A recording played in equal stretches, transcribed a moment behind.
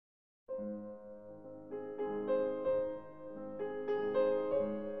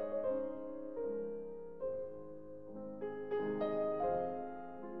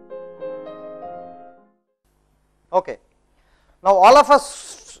Okay. Now, all of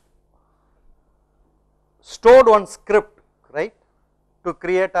us stored one script, right, to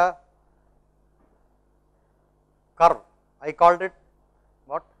create a curve. I called it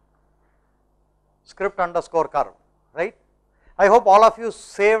what? Script underscore curve, right. I hope all of you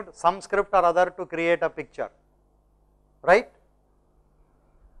saved some script or other to create a picture, right.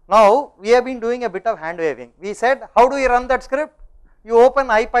 Now, we have been doing a bit of hand waving. We said, how do you run that script? You open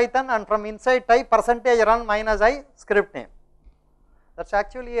IPython and from inside type %run minus I script name. That is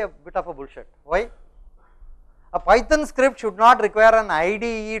actually a bit of a bullshit. Why? A Python script should not require an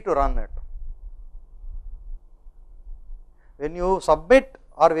IDE to run it. When you submit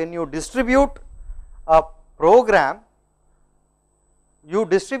or when you distribute a program, you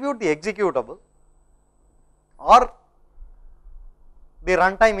distribute the executable or the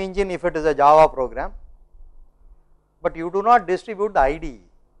runtime engine if it is a Java program, but you do not distribute the IDE,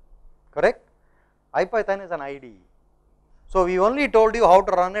 correct? IPython is an IDE. So, we only told you how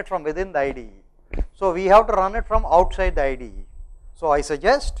to run it from within the IDE. So, we have to run it from outside the IDE. So, I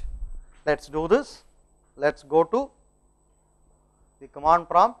suggest let us do this. Let us go to the command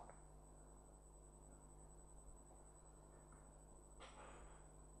prompt.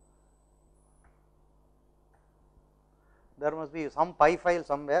 There must be some py file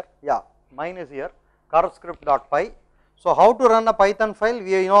somewhere. Yeah, mine is here, curvescript.py. So, how to run a Python file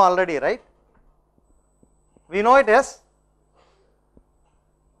we know already, right? We know it is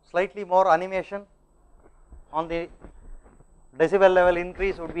slightly more animation on the decibel level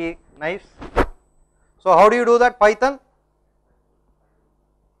increase would be nice. So, how do you do that? Python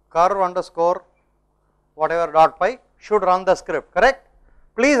curve underscore whatever dot py should run the script, correct?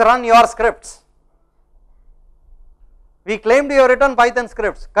 Please run your scripts. We claimed you have written Python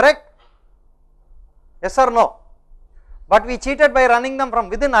scripts, correct? Yes or no? But we cheated by running them from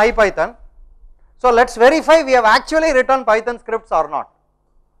within IPython. So, let us verify we have actually written Python scripts or not.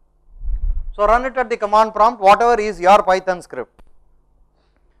 So, run it at the command prompt whatever is your Python script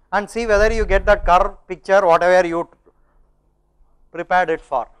and see whether you get that curve picture whatever you prepared it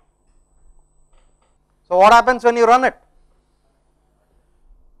for. So, what happens when you run it?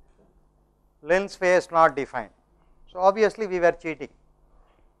 Linspace not defined. So, obviously we were cheating,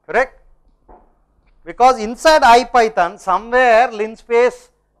 correct, because inside IPython somewhere linspace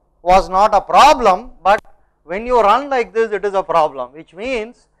was not a problem, but when you run like this it is a problem, which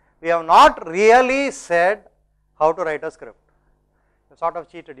means we have not really said how to write a script. We sort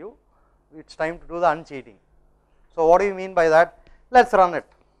of cheated you, it is time to do the uncheating. So, what do you mean by that? Let us run it.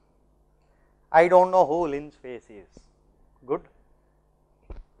 I do not know who linspace is, good.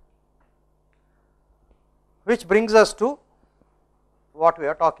 Which brings us to what we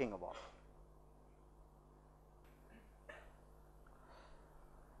are talking about.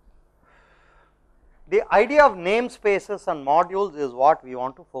 The idea of namespaces and modules is what we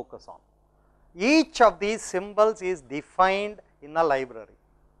want to focus on. Each of these symbols is defined in a library.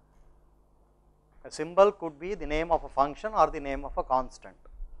 A symbol could be the name of a function or the name of a constant.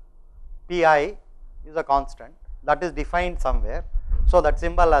 Pi is a constant that is defined somewhere. So, that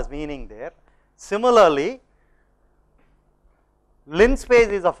symbol has meaning there. Similarly, linspace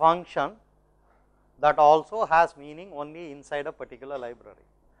is a function that also has meaning only inside a particular library.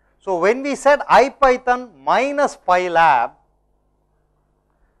 So, when we said IPython minus pylab,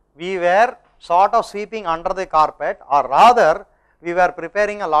 we were sort of sweeping under the carpet, or rather we were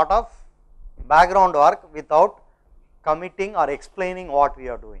preparing a lot of background work without committing or explaining what we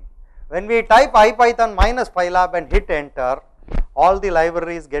are doing. When we type IPython minus pylab and hit enter, all the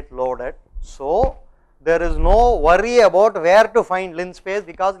libraries get loaded. So, there is no worry about where to find linspace,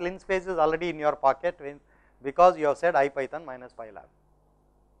 because linspace is already in your pocket because you have said IPython minus pylab.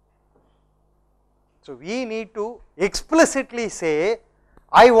 So, we need to explicitly say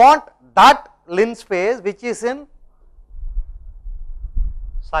I want that linspace which is in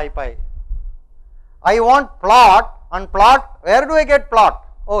SciPy. I want plot, and plot, where do I get plot?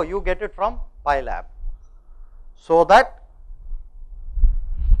 Oh, you get it from pylab. So, that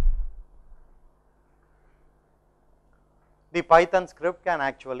the Python script can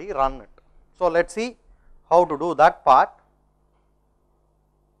actually run it. So, let us see how to do that part.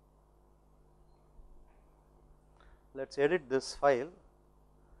 Let us edit this file.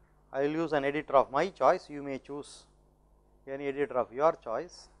 I will use an editor of my choice, you may choose any editor of your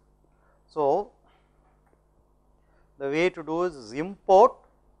choice. So, the way to do is import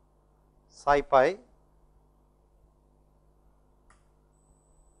SciPy,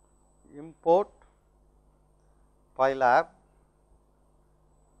 import pylab.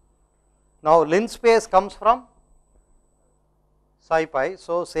 Now, linspace comes from SciPy.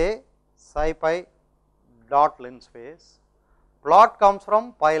 So, say SciPy dot linspace. Plot comes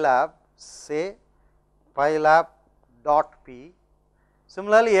from pylab, say pylab dot p.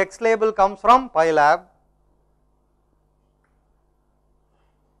 Similarly, x label comes from pylab.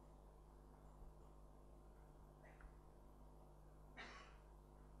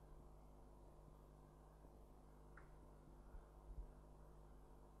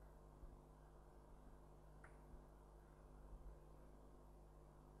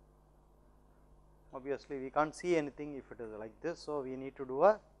 Obviously, we can't see anything if it is like this. So, we need to do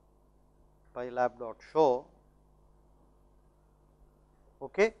a pylab dot show.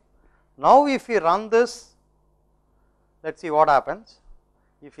 Okay. Now, if we run this, let us see what happens.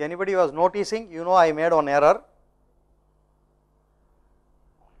 If anybody was noticing, you know, I made one error.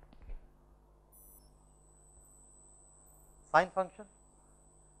 Sign function,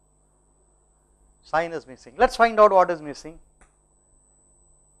 sign is missing. Let us find out what is missing.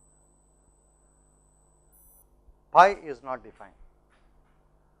 Pi is not defined.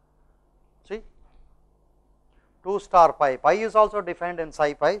 See, 2 star pi, pi is also defined in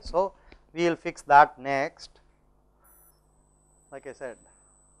SciPy. So, we will fix that next. Like I said,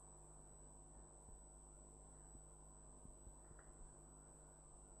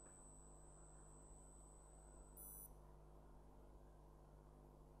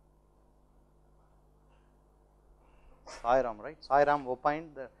 Sairam, right? Sairam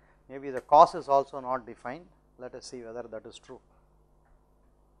opined that maybe the cos is also not defined. Let us see whether that is true.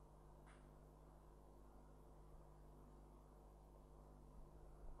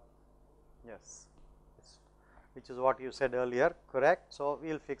 Yes, which is what you said earlier, correct. So, we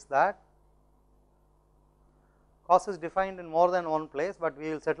will fix that. Cos is defined in more than one place, but we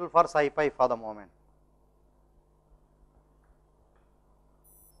will settle for SciPy for the moment.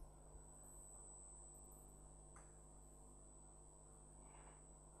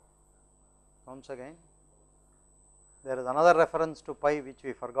 Once again, there is another reference to pi which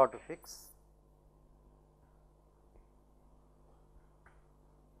we forgot to fix.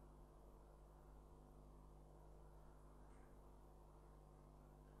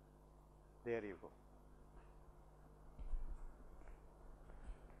 There you go.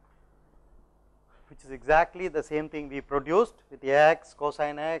 Which is exactly the same thing we produced with x,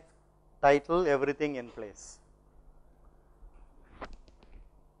 cosine x, title, everything in place.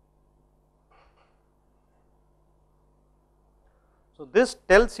 So, this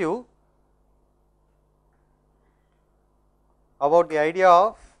tells you about the idea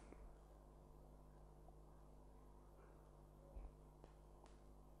of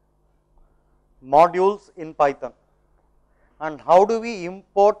modules in Python and how do we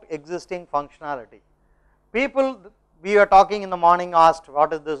import existing functionality. People, we were talking in the morning, asked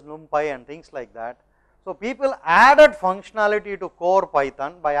what is this NumPy and things like that. So, people added functionality to core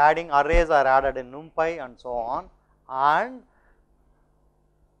Python by adding arrays are added in NumPy and so on, and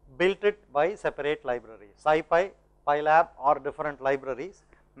built it by separate libraries. SciPy, pylab or different libraries.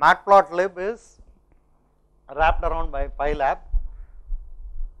 Matplotlib is wrapped around by pylab.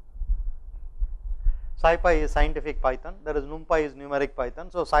 SciPy is scientific Python, there is NumPy is numeric Python.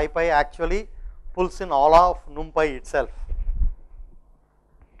 So, SciPy actually pulls in all of NumPy itself.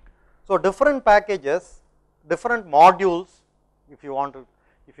 So, different packages, different modules, if you want to,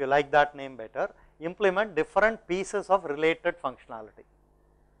 if you like that name better, implement different pieces of related functionality.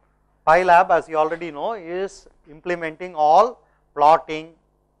 Pylab, as you already know, is implementing all plotting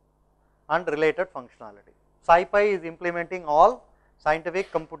and related functionality. SciPy is implementing all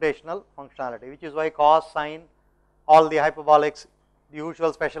scientific computational functionality, which is why cos, sine, all the hyperbolics, the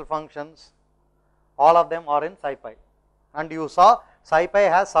usual special functions, all of them are in SciPy. And you saw SciPy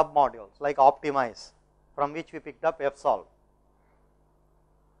has sub modules like optimize, from which we picked up fsolve,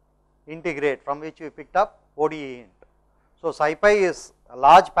 integrate, from which we picked up ODE int. So, SciPy is a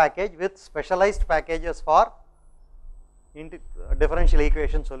large package with specialized packages for differential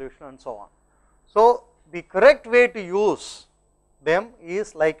equation solution and so on. So, the correct way to use them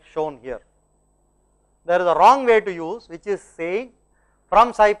is like shown here. There is a wrong way to use, which is saying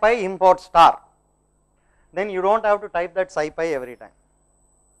from SciPy import star, then you do not have to type that SciPy every time,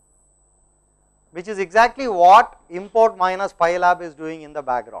 which is exactly what import minus pylab is doing in the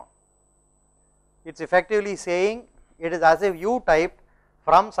background. It is effectively saying it is as if you typed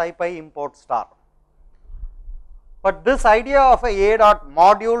from SciPy import star. But this idea of a dot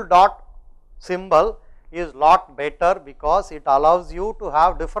module dot symbol is lot better because it allows you to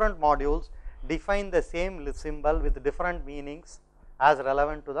have different modules define the same symbol with different meanings as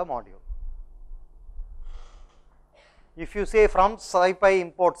relevant to the module. If you say from SciPy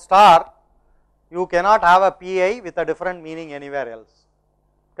import star, you cannot have a PI with a different meaning anywhere else,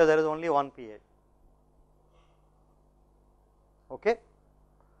 because there is only one PI. okay,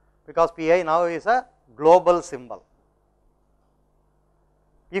 because pi now is a global symbol.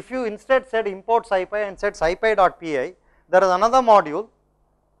 If you instead said import scipy and said scipy dot pi, there is another module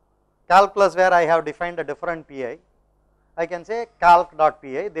calculus where I have defined a different pi. I can say calc dot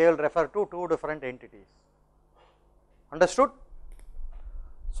pi, they will refer to two different entities. Understood?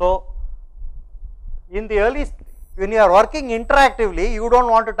 So, in the early, when you are working interactively, you do not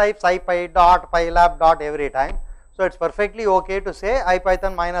want to type scipy dot pylab dot every time. So, it is perfectly okay to say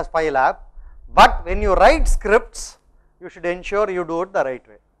IPython minus pylab, but when you write scripts, you should ensure you do it the right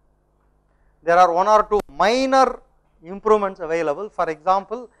way. There are one or two minor improvements available. For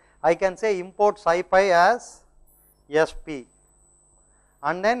example, I can say import scipy as sp,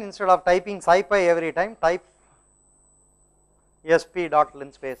 and then instead of typing scipy every time, type sp dot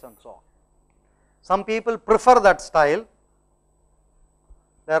linspace and so on. Some people prefer that style,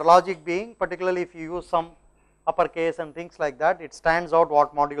 their logic being, particularly if you use some uppercase and things like that, it stands out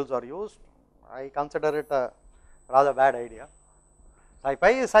what modules are used. I consider it a rather bad idea.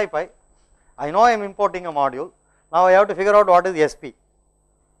 Scipy is scipy. I know I am importing a module. Now I have to figure out what is sp.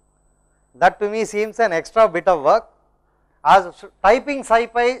 That to me seems an extra bit of work. As typing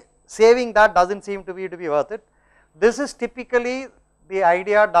scipy, saving that does not seem to be worth it. This is typically the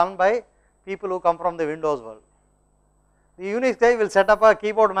idea done by people who come from the Windows world. The Unix guy will set up a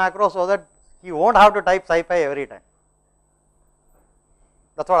keyboard macro so that he will not have to type scipy every time.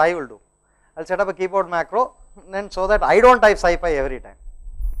 That is what I will do. I will set up a keyboard macro then so that I do not type scipy every time.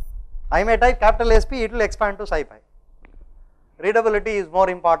 I may type capital SP, it will expand to scipy. Readability is more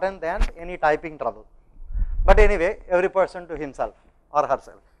important than any typing trouble. But anyway, every person to himself or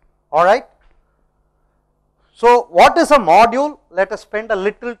herself. Alright. So, what is a module? Let us spend a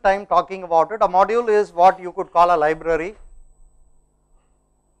little time talking about it. A module is what you could call a library.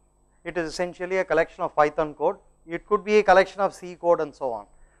 It is essentially a collection of Python code. It could be a collection of C code and so on.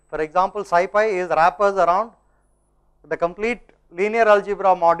 For example, scipy is wrappers around the complete linear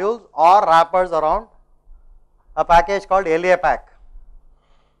algebra modules or wrappers around a package called LAPACK,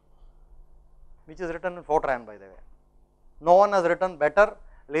 which is written in Fortran, by the way. No one has written better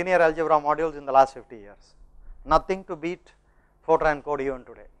linear algebra modules in the last 50 years. Nothing to beat Fortran code even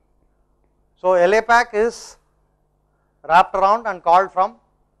today. So, LAPACK is wrapped around and called from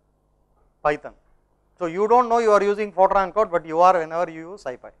Python. So, you do not know you are using Fortran code, but you are whenever you use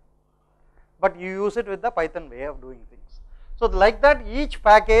scipy, but you use it with the Python way of doing things. So, like that each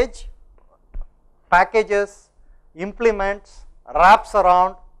package packages, implements, wraps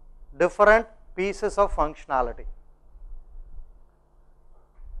around different pieces of functionality.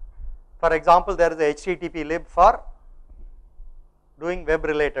 For example, there is a HTTP lib for doing web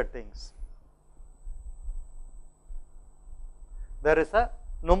related things. There is a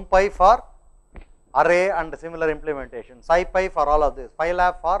NumPy for array and similar implementation, SciPy for all of this,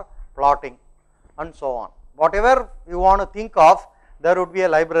 PyLab for plotting and so on. Whatever you want to think of, there would be a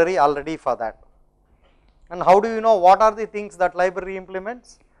library already for that. And how do you know what are the things that library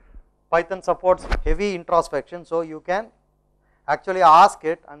implements? Python supports heavy introspection, so you can actually ask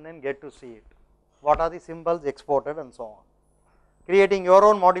it and then get to see it. What are the symbols exported and so on. Creating your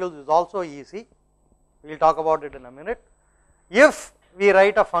own modules is also easy. We will talk about it in a minute. If we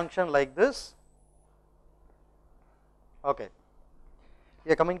write a function like this, okay,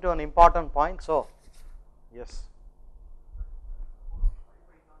 we are coming to an important point. So, yes.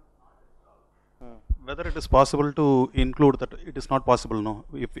 Whether it is possible to include that, it is not possible, no.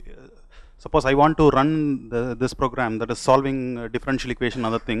 If suppose I want to run this program that is solving differential equation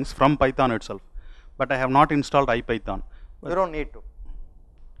other things from Python itself, but I have not installed IPython. You do not need to.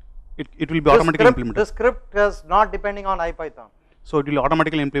 It will be automatically implemented. The script is not depending on IPython. So, it will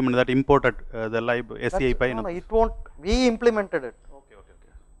automatically implement that imported the lib SCIPy. No, it won't. We implemented it. Okay.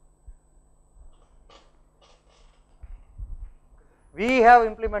 We have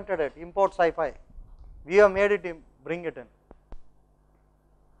implemented it, import scipy. We have made it bring it in.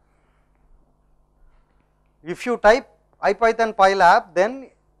 If you type IPython PyLab,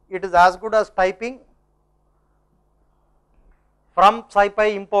 then it is as good as typing from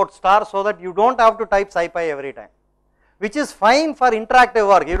scipy import star, so that you do not have to type scipy every time, which is fine for interactive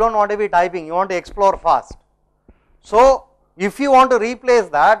work. You do not want to be typing, you want to explore fast. So, if you want to replace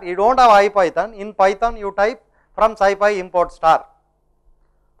that, you do not have IPython, in Python you type from scipy import star,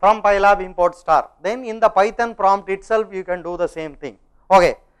 from PyLab import star, then in the Python prompt itself you can do the same thing.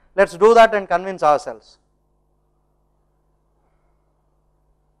 Okay, let us do that and convince ourselves.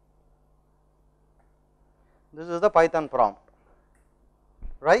 This is the Python prompt,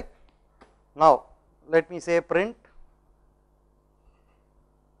 right? Now, let me say print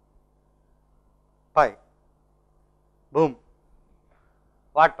py, boom.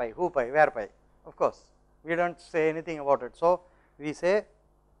 what pi, who pi, where pi, of course we do not say anything about it. So, we say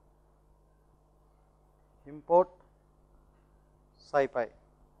import psi pi.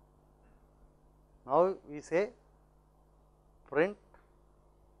 Now, we say print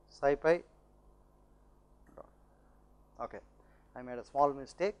psi pi. Okay. I made a small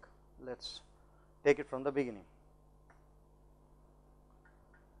mistake, let us take it from the beginning.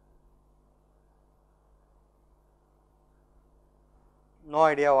 No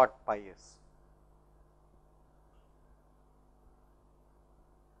idea what pi is.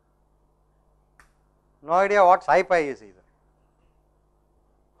 No idea what psi pi is either,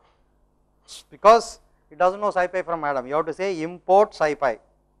 because it does not know psi pi from Adam. You have to say import psi pi.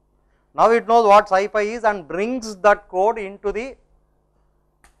 Now, it knows what psi pi is and brings that code into the,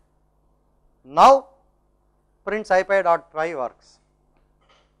 now print psi pi dot pi works.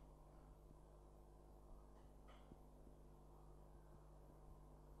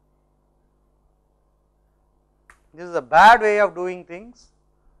 This is a bad way of doing things,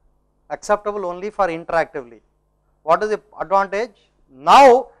 acceptable only for interactively. What is the advantage?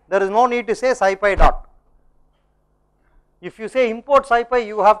 Now, there is no need to say psi pi dot. If you say import psi pi,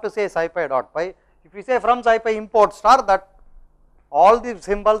 you have to say psi pi dot pi. If you say from psi pi import star, that all the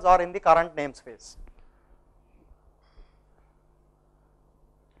symbols are in the current namespace,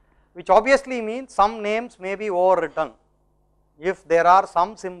 which obviously means some names may be overwritten. If there are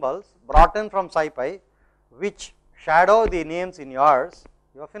some symbols brought in from psi pi which shadow the names in yours,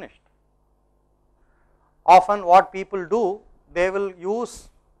 you are finished. Often what people do, they will use,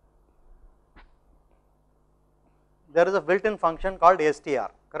 there is a built-in function called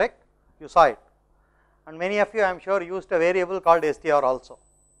str, correct? You saw it, and many of you I am sure used a variable called str also.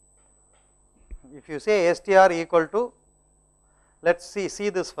 If you say str equal to, let us see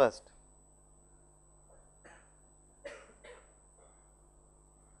this first.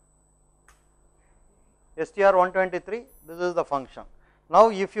 str 123, this is the function.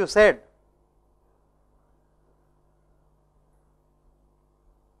 Now, if you said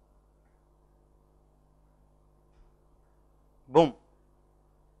boom,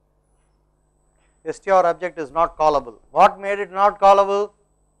 str object is not callable. What made it not callable?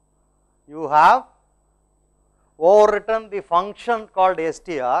 You have overwritten the function called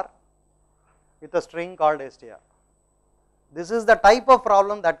str with a string called str. This is the type of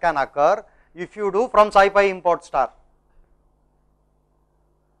problem that can occur if you do from psi pi import star.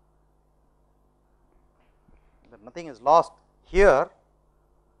 But nothing is lost here.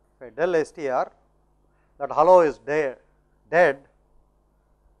 If I del str, that hello is dead.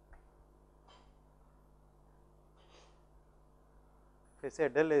 If I say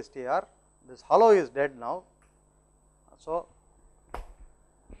del str, this hello is dead now. So,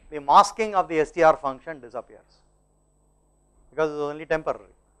 the masking of the str function disappears, because it is only temporary.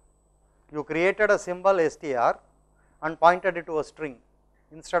 You created a symbol str and pointed it to a string,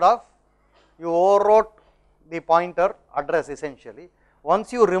 instead of you overwrote the pointer address essentially.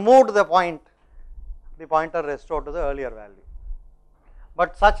 Once you removed the pointer restored to the earlier value.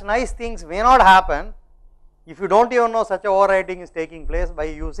 But such nice things may not happen if you do not even know such a overwriting is taking place by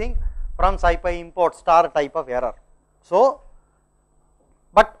using from psi pi import star type of error. So,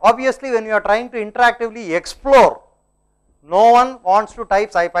 but obviously when you are trying to interactively explore, no one wants to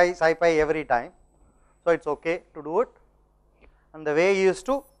type psi pi every time. So, it is okay to do it, and the way is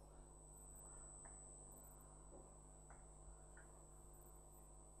to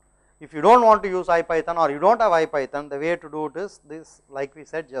if you do not want to use IPython or you do not have IPython, the way to do it is this, like we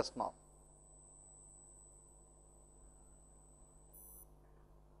said just now.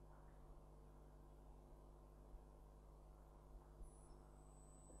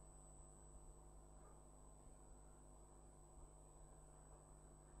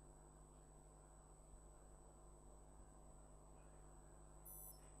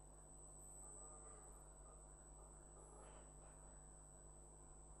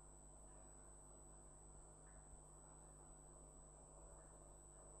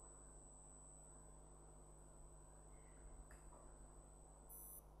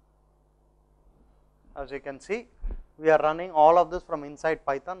 As you can see, we are running all of this from inside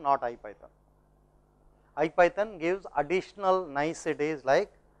Python, not IPython. IPython gives additional niceties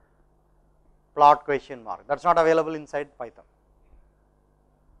like plot question mark, that is not available inside Python.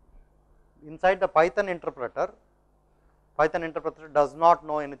 Inside the Python interpreter does not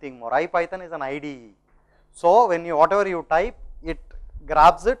know anything more. IPython is an IDE. So, when you whatever you type, it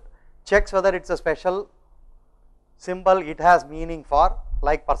grabs it, checks whether it is a special symbol it has meaning for,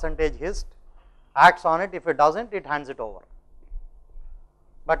 like %hist, acts on it. If it does not, it hands it over.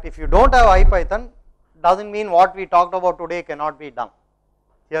 But if you do not have IPython, does not mean what we talked about today cannot be done.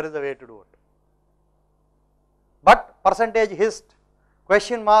 here is the way to do it. But percentage hist,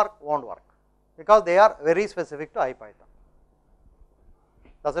 question mark won't work, because they are very specific to IPython.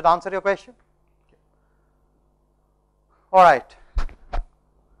 Does it answer your question? All right.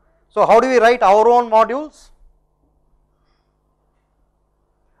 So, how do we write our own modules?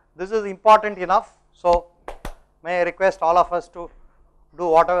 This is important enough. So, may I request all of us to do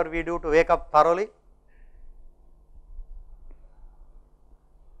whatever we do to wake up thoroughly.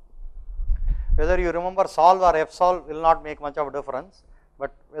 Whether you remember solve or fsolve will not make much of a difference,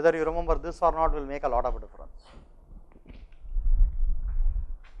 but whether you remember this or not will make a lot of a difference.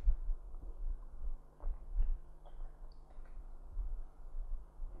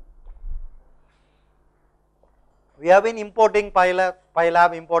 We have been importing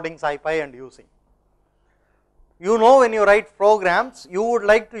PyLab, importing SciPy and using. You know, when you write programs, you would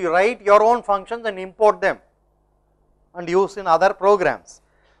like to write your own functions and import them and use in other programs.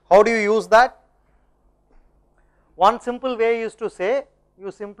 How do you use that? One simple way is to say,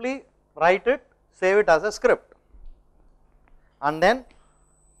 you simply write it, save it as a script, and then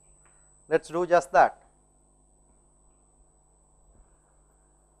let us do just that.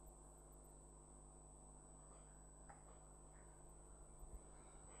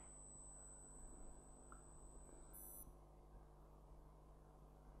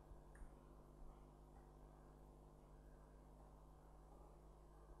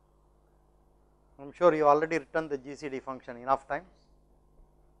 I am sure you already written the GCD function enough times.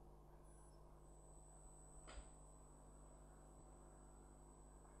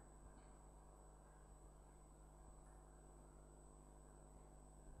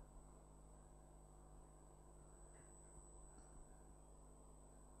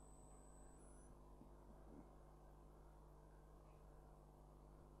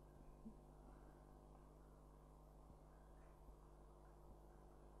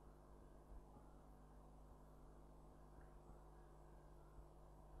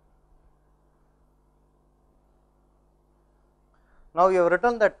 Now, you have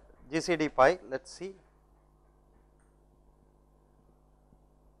written that GCD Py, let us see.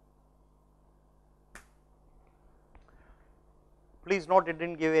 Please note it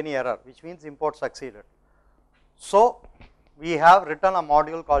did not give any error, which means import succeeded. So, we have written a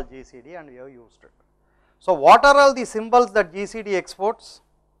module called GCD and we have used it. So, what are all the symbols that GCD exports?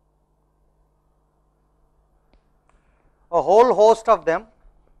 A whole host of them,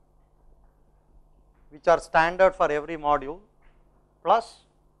 which are standard for every module, plus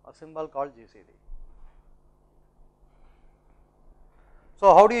a symbol called GCD.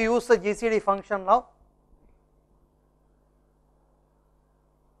 So, how do you use the GCD function now?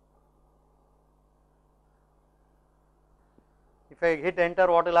 If I hit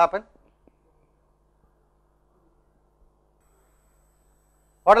enter, what will happen?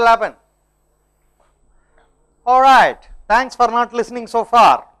 What will happen? All right, thanks for not listening so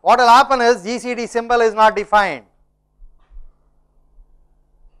far. What will happen is GCD symbol is not defined.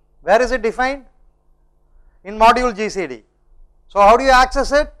 Where is it defined? In module GCD. So, how do you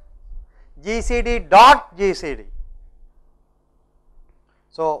access it? GCD.GCD.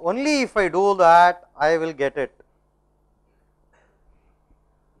 So, only if I do that, I will get it.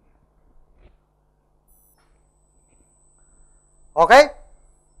 Okay?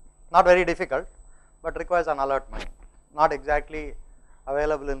 Not very difficult, but requires an alert mind. Not exactly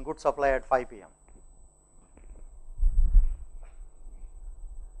available in good supply at 5 p.m.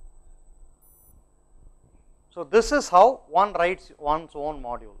 So, this is how one writes one's own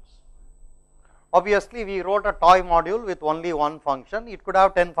modules. Obviously, we wrote a toy module with only one function. It could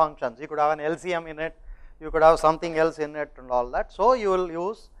have 10 functions. You could have an LCM in it, you could have something else in it and all that. So, you will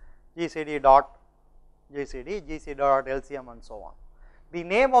use GCD.GCD, GCD.LCM and so on. The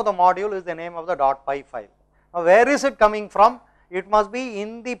name of the module is the name of the .py file. Now, where is it coming from? It must be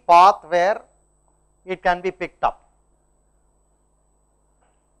in the path where it can be picked up.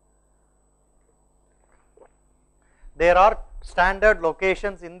 There are standard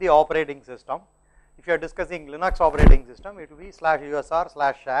locations in the operating system. If you are discussing Linux operating system, it will be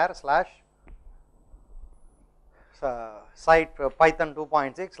 /usr/share/site Python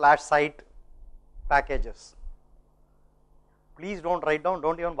 2.6/site packages. Please do not write down, do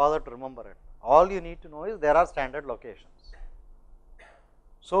not even bother to remember it. All you need to know is there are standard locations.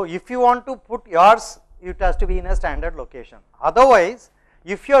 So, if you want to put yours, it has to be in a standard location. Otherwise,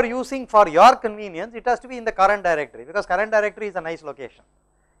 if you are using for your convenience, it has to be in the current directory, because current directory is a nice location.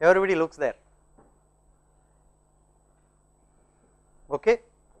 Everybody looks there. Okay.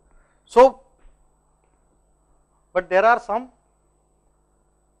 So, but there are some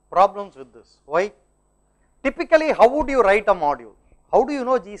problems with this. Why? Typically, how would you write a module? how do you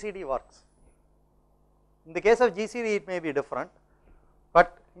know GCD works? In the case of GCD it may be different,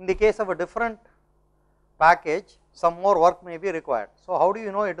 but in the case of a different package some more work may be required. So, how do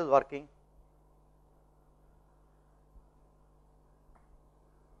you know it is working?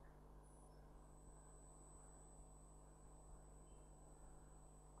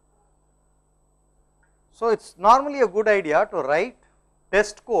 So, it is normally a good idea to write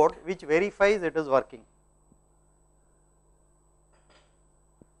test code which verifies it is working.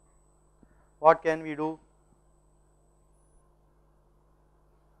 What can we do?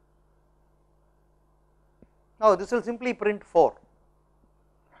 Now, this will simply print 4,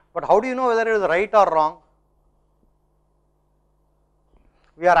 but how do you know whether it is right or wrong?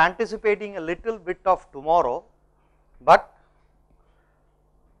 We are anticipating a little bit of tomorrow, but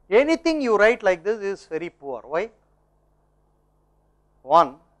anything you write like this is very poor. Why?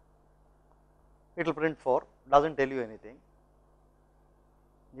 1, it will print 4, does not tell you anything.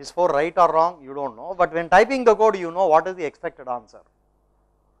 Is 4 right or wrong? You do not know, but when typing the code you know what is the expected answer,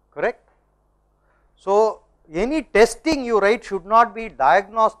 correct. So, any testing you write should not be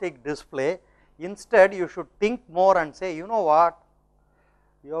diagnostic display, instead you should think more and say, you know what,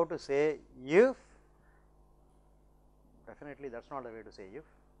 you have to say if, definitely that is not the way to say if,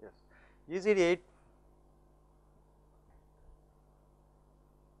 yes, GCD 8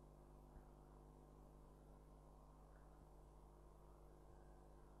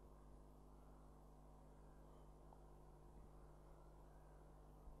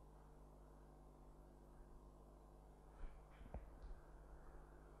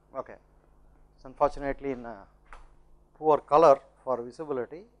 okay. It's unfortunately in poor color for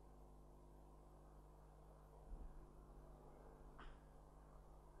visibility.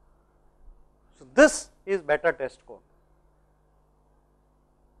 So, this is better test code.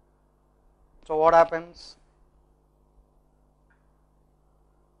 So, what happens?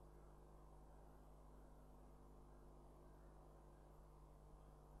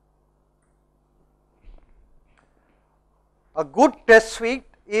 A good test suite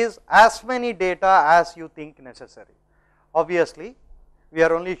is as many data as you think necessary. Obviously, we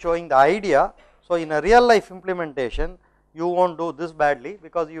are only showing the idea. So, in a real life implementation, you will not do this badly,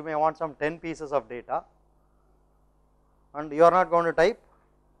 because you may want some 10 pieces of data and you are not going to type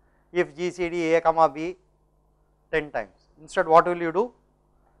if GCD A comma B 10 times. Instead, what will you do?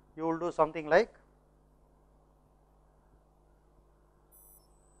 You will do something like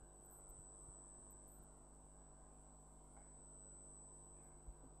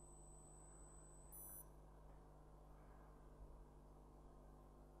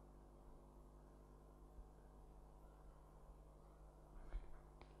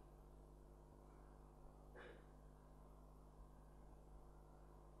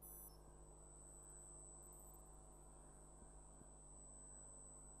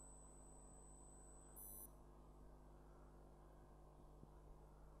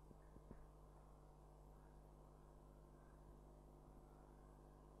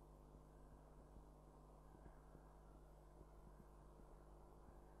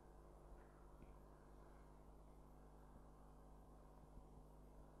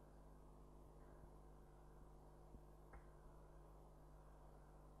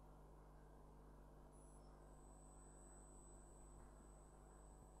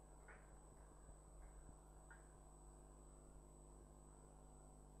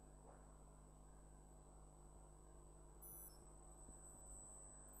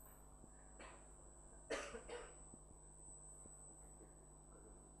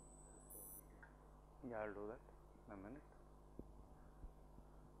yeah, I will do that in a minute.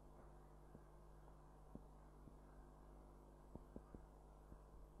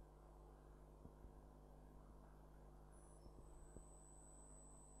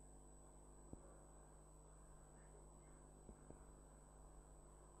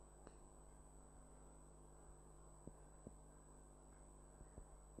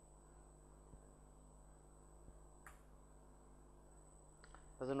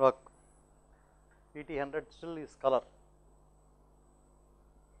 Does not work. PT100 still is color.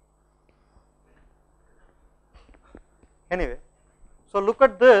 Anyway, so look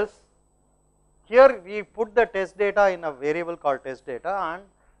at this. Here we put the test data in a variable called test data and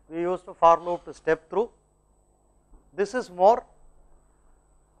we used a for loop to step through. This is more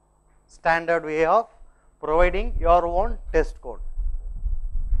standard way of providing your own test code.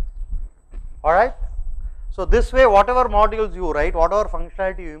 Alright. So, this way whatever modules you write, whatever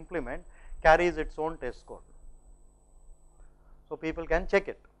functionality you implement carries its own test code. So, people can check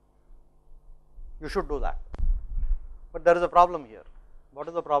it. You should do that. But there is a problem here. What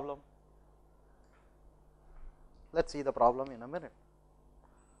is the problem? Let us see the problem in a minute.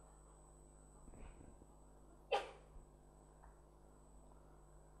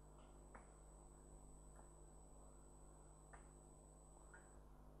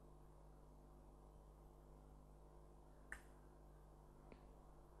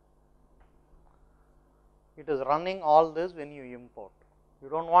 it is running all this when you import. You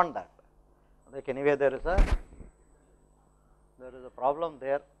do not want that. Like anyway, there is a problem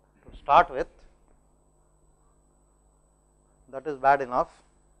there to start with. That is bad enough,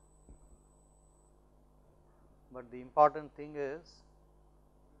 but the important thing is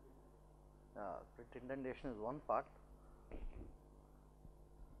print indentation is one part.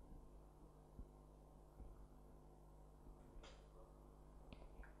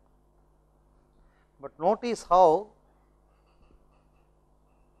 But notice how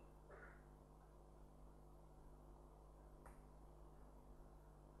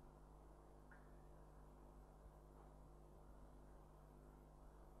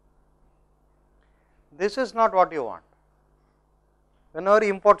this is not what you want. Whenever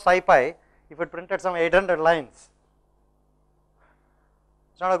you import SciPy, if it printed some 800 lines,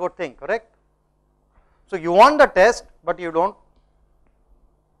 it is not a good thing, correct? So, you want the test, but you do not,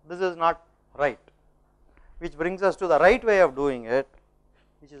 this is not right, which brings us to the right way of doing it,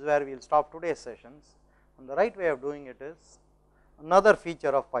 which is where we will stop today's sessions. And the right way of doing it is another feature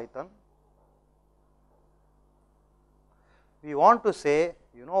of Python. We want to say,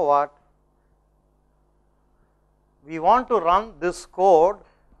 you know what, we want to run this code.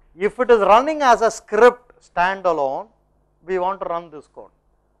 If it is running as a script standalone, we want to run this code.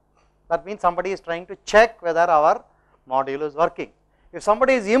 That means somebody is trying to check whether our module is working. If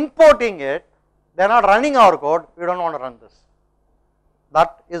somebody is importing it, they are not running our code, we do not want to run this.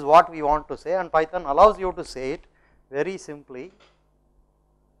 That is what we want to say, and Python allows you to say it very simply.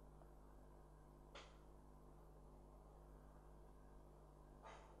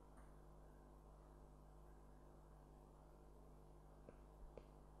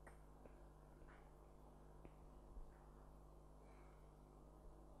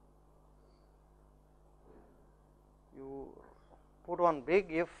 You put one big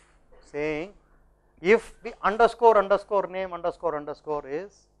if saying if the underscore underscore name underscore underscore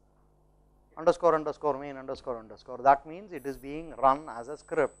is underscore underscore main underscore underscore, that means it is being run as a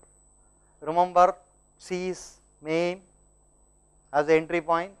script. Remember C's main as the entry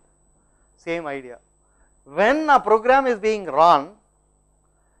point, same idea. When a program is being run,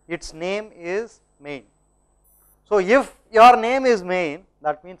 its name is main. So, if your name is main,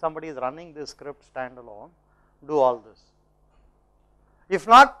 that means somebody is running this script standalone, do all this. If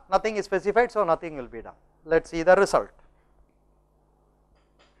not, nothing is specified, so nothing will be done. Let us see the result.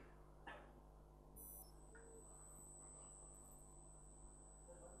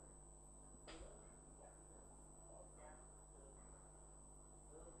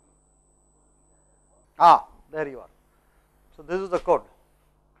 There you are. So, this is the code.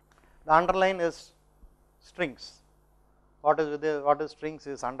 The underline is strings. What is strings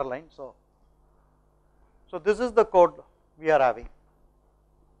is underline. So, this is the code we are having.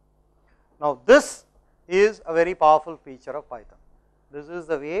 Now, this is a very powerful feature of Python. This is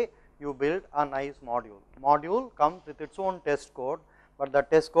the way you build a nice module. Module comes with its own test code, but the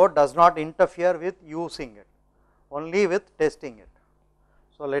test code does not interfere with using it, only with testing it.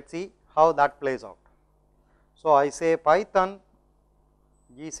 So, let us see how that plays out. So, I say Python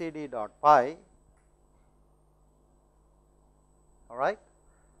gcd.py, all right,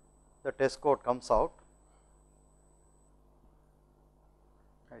 the test code comes out.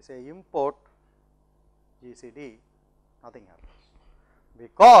 I say import gcd, nothing happens,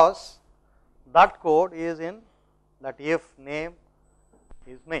 because that code is in that if name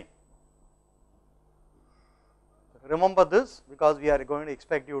is main. Remember this, because we are going to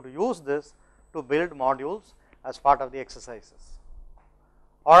expect you to use this to build modules as part of the exercises.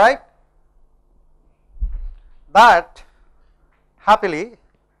 All right. That happily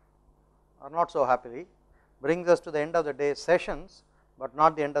or not so happily brings us to the end of the day's sessions, but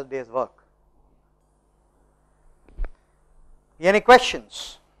not the end of the day's work. Any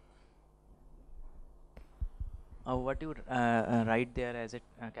questions? What you write there as a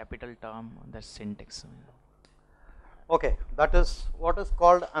capital term, that syntax? Okay, that is what is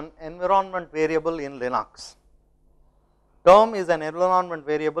called an environment variable in Linux. Term is an environment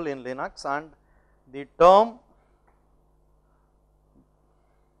variable in Linux, and the term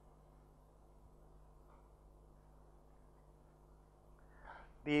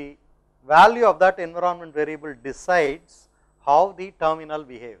the value of that environment variable decides how the terminal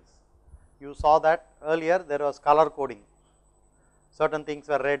behaves. You saw that earlier, there was color coding, certain things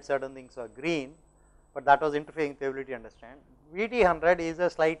were red, certain things were green, but that was interfering with the ability to understand. VT100 is a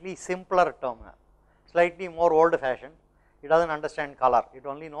slightly simpler terminal, slightly more old fashioned. It does not understand color, it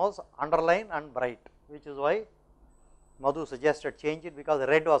only knows underline and bright, which is why Madhu suggested change it, because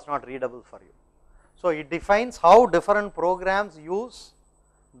red was not readable for you. So, it defines how different programs use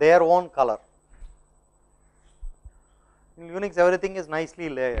their own color. In Unix everything is nicely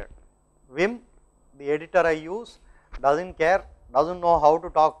layered. Vim, the editor I use, doesn't care, doesn't know how to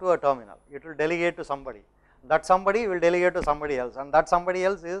talk to a terminal. It will delegate to somebody. That somebody will delegate to somebody else, and that somebody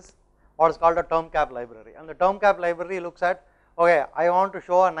else is what is called a term cap library. And the term cap library looks at, okay, I want to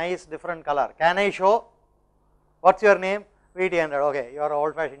show a nice different color. Can I show? What's your name? VT100. Okay, you are an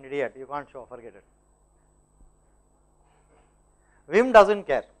old fashioned idiot. You can't show, forget it. Vim doesn't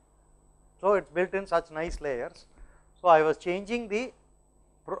care. So it's built in such nice layers. So I was changing the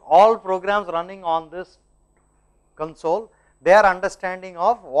all programs running on this console, their understanding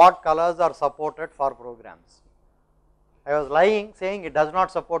of what colors are supported for programs. I was lying saying it does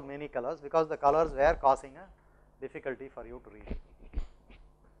not support many colors because the colors were causing a difficulty for you to read.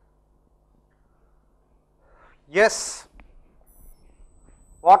 Yes.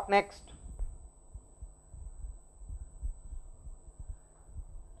 What next?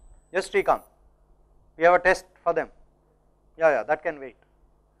 Yes, Srikanth. We have a test for them. Yeah, that can wait.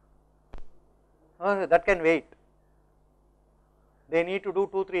 That can wait. They need to do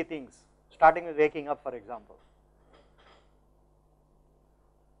 2-3 things, starting with waking up, for example.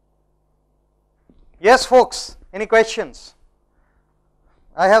 Yes, folks, any questions?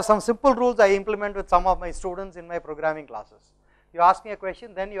 I have some simple rules I implement with some of my students in my programming classes. You ask me a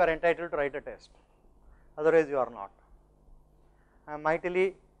question, then you are entitled to write a test, otherwise you are not. I am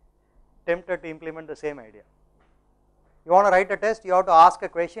mightily tempted to implement the same idea. You want to write a test, you have to ask a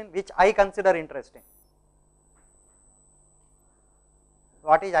question which I consider interesting.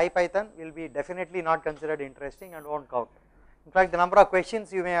 What is IPython will be definitely not considered interesting and won't count. In fact, the number of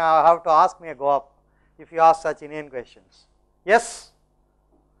questions you may have to ask may go up if you ask such inane questions. Yes,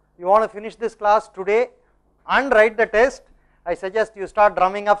 you want to finish this class today and write the test, I suggest you start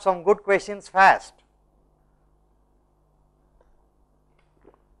drumming up some good questions fast.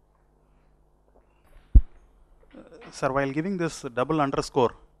 Sir, while giving this double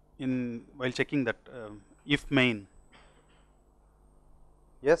underscore while checking that if main,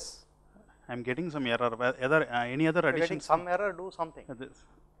 yes, I am getting some error. Any other additions? Getting some error, do something.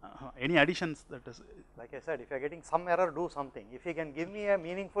 Any additions, that is? Like I said, if you are getting some error, do something. If you can give me a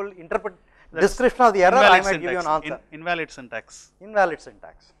meaningful description of the error, I might give you an answer. Invalid syntax. Invalid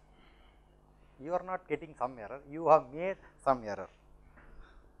syntax. You are not getting some error, you have made some error.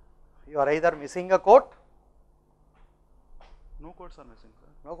 You are either missing a quote. No quotes are missing, sir.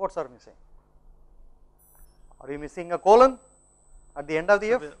 No quotes are missing. Are you missing a colon at the end of the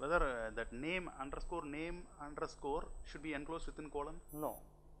so if? Whether that name underscore should be enclosed within colon? No.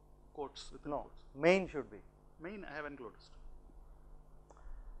 Quotes within No. quotes. Main should be. Main I have enclosed.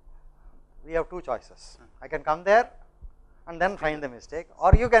 We have two choices. I can come there and then find the mistake,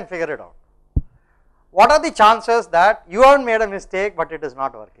 or you can figure it out. What are the chances that you haven't made a mistake but it is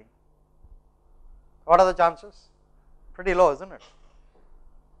not working? What are the chances? Pretty low, isn't it?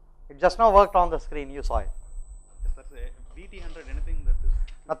 It just now worked on the screen, you saw it. Yes, that's a VT100, anything that is.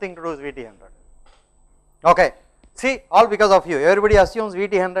 Nothing to do with VT100. Okay, see, all because of you. Everybody assumes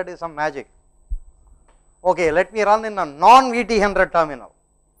VT100 is some magic. Okay, let me run in a non-VT100 terminal.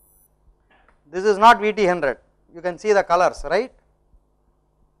 This is not VT100. You can see the colors, right?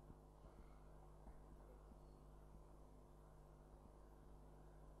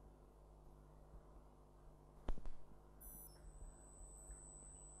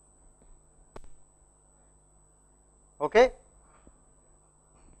 Okay.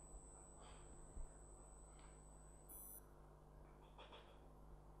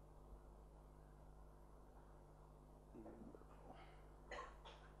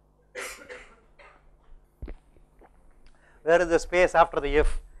 Where is the space after the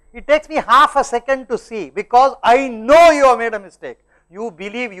if? It takes me half a second to see because I know you have made a mistake. You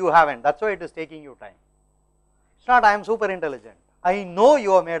believe you haven't, that's why it is taking you time. It's not I am super intelligent. I know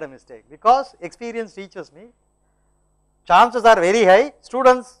you have made a mistake because experience teaches me. Chances are very high,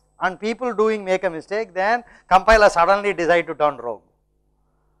 students and people doing make a mistake, then compiler suddenly decide to turn rogue.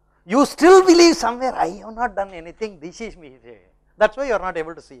 You still believe somewhere, I have not done anything, this is me. That's why you are not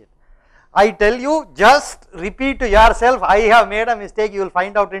able to see it. I tell you, just repeat to yourself, I have made a mistake, you will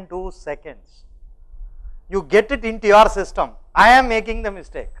find out in 2 seconds. You get it into your system, I am making the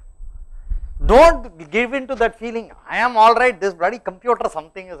mistake. Don't give in to that feeling, I am alright, this bloody computer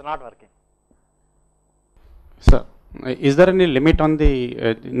something is not working. Sir, is there any limit on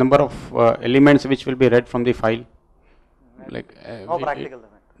the number of elements which will be read from the file? Like no practical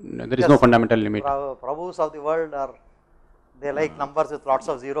limit. There is no fundamental limit. Prabhus of the world are, they like numbers with lots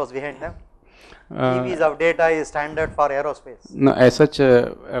of zeros behind them. TBs of data is standard for aerospace. No, as such,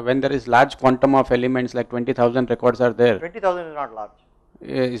 when there is large quantum of elements like 20,000 records are there. 20,000 is not large.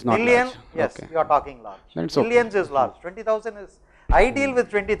 Is not Million, large. yes, Okay. you are talking large. Then it's okay. Millions is large. 20,000 is, I deal with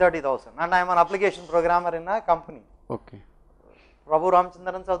 20, 30,000 and I am an application programmer in a company. Okay. Prabhu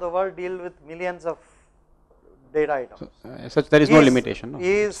Ramchandran's of the world deal with millions of data items. So, as such, there is no limitation. No?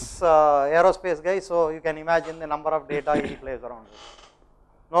 He is aerospace guy, so you can imagine the number of data he plays around with.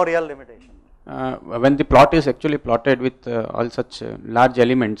 No real limitation. When the plot is actually plotted with all such large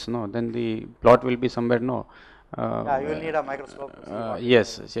elements, no, then the plot will be somewhere, no. Yeah, you will need a microscope. To see what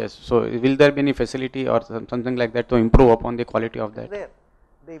Yes, yes. So, will there be any facility or something like that to improve upon the quality of that? there.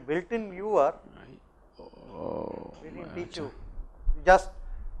 The built-in viewer, Oh, we didn't teach you.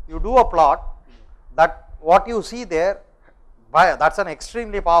 You do a plot, that what you see there, that's an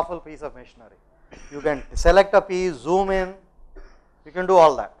extremely powerful piece of machinery. You can select a piece, zoom in, you can do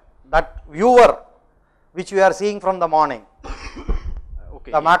all that. That viewer, which we are seeing from the morning,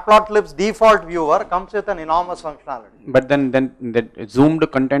 okay. the Matplotlib's default viewer comes with an enormous functionality. But then the zoomed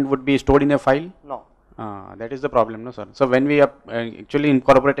content would be stored in a file? No. That is the problem, no sir. So when we are actually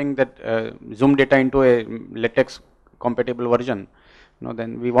incorporating that zoom data into a latex compatible version, no,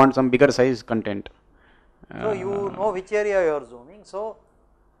 then we want some bigger size content. So you know which area you are zooming, so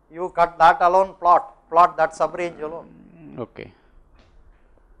you cut that alone, plot that sub-range alone. Okay.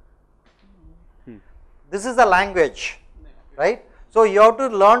 This is the language, right? So you have to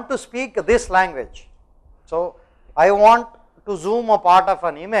learn to speak this language. So I want to zoom a part of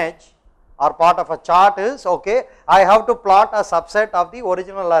an image or part of a chart is okay, I have to plot a subset of the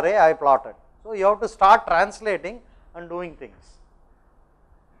original array I plotted. So you have to start translating and doing things.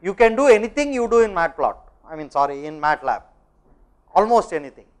 You can do anything you do in Matplot, in MATLAB, almost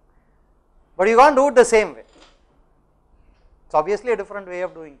anything, but you can't do it the same way. It's obviously a different way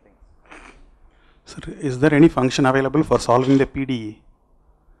of doing things. Sir, is there any function available for solving the PDE?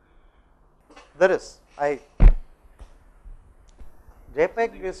 There is.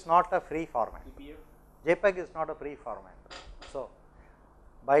 JPEG is not a free format. JPEG is not a free format. So,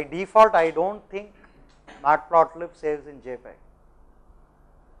 by default, I don't think Matplotlib saves in JPEG.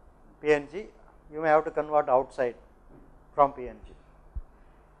 PNG, you may have to convert outside from PNG.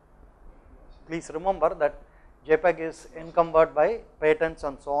 Please remember that JPEG is encumbered by patents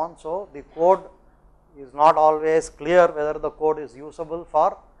and so on. So, the code is not always clear whether the code is usable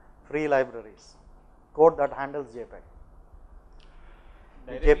for free libraries, code that handles JPEG.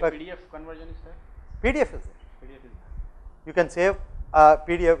 PDF conversion is there? PDF is there. You can save a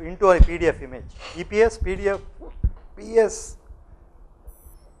PDF into a PDF image. EPS, PDF, PS,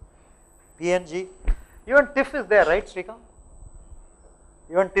 PNG. Even TIFF is there, right, Srikanth?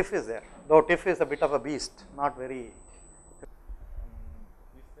 Even TIFF is there, though TIFF is a bit of a beast, not very.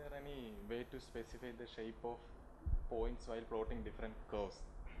 Is there any way to specify the shape of points while plotting different curves?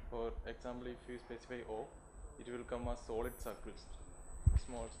 For example, if you specify O, it will come as solid circles,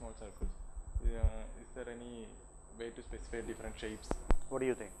 small circles. Is there any way to specify different shapes? What do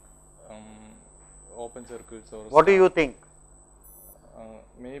you think? Open circles or. What do you think?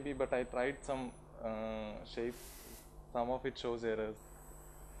 Maybe, but I tried some shapes. Some of it shows errors.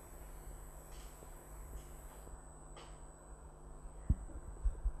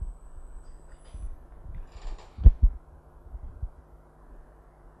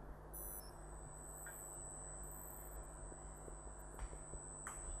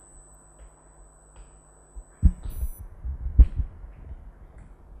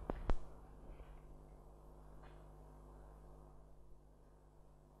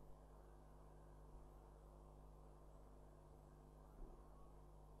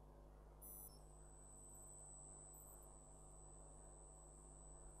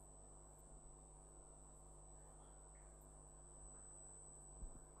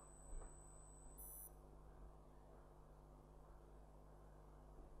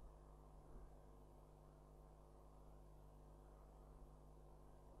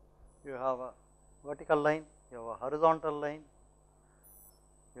 You have a vertical line, you have a horizontal line,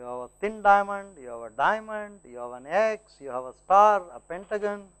 you have a thin diamond, you have a diamond, you have an X, you have a star, a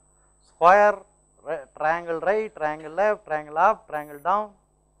pentagon, square, triangle right, triangle left, triangle up, triangle down.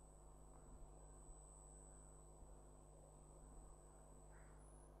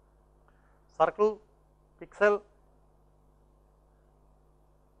 Circle, pixel.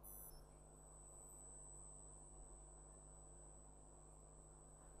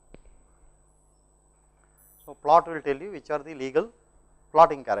 So, plot will tell you which are the legal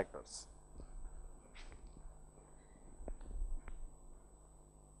plotting characters.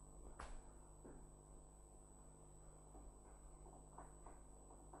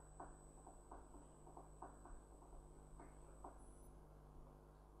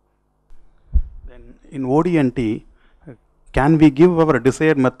 Then in ODNT, can we give our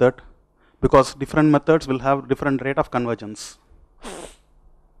desired method, because different methods will have different rate of convergence?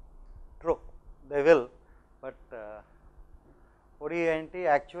 True, they will, but ODINT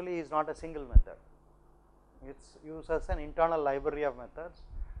actually is not a single method. It uses an internal library of methods,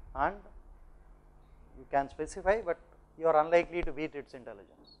 and you can specify, but you are unlikely to beat its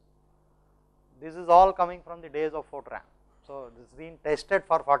intelligence. This is all coming from the days of Fortran. So, this has been tested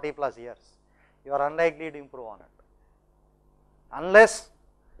for 40 plus years. You are unlikely to improve on it, unless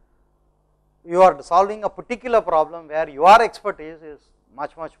you are solving a particular problem where your expertise is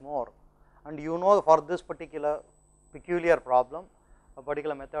much more, and you know for this particular peculiar problem a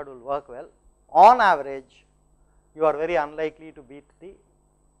particular method will work well. On average, you are very unlikely to beat the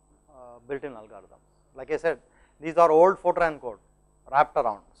built-in algorithms. Like I said, these are old Fortran code wrapped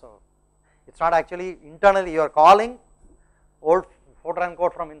around. So, it is not actually internally, you are calling old Fortran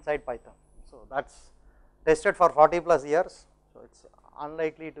code from inside Python. So, that is tested for 40 plus years. So, it is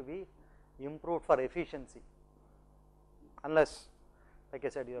unlikely to be improved for efficiency, unless, like I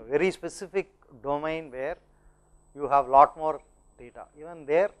said, you have very specific domain where you have lot more data. Even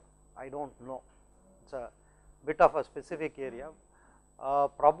there, I do not know, it is a bit of a specific area.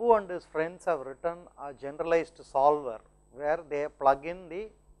 Prabhu and his friends have written a generalized solver where they plug in the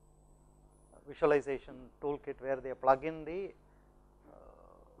visualization toolkit, where they plug in the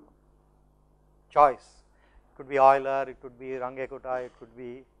choice. It could be Euler, it could be Rangekuta, it could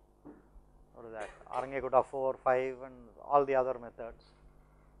be what is that, Rangekuta 4, 5 and all the other methods.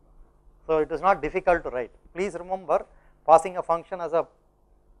 So, it is not difficult to write. Please remember, passing a function as a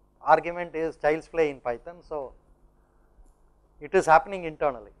argument is child's play in Python. So, it is happening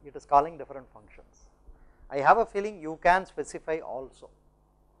internally, it is calling different functions. I have a feeling you can specify also.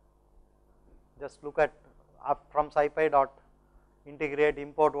 Just look at from scipy dot integrate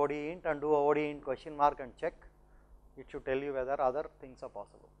import ODINT and do a ODINT question mark and check. It should tell you whether other things are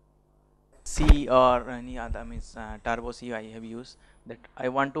possible. C or any other means turbo C I have used that I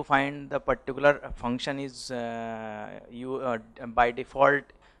want to find the particular function is by default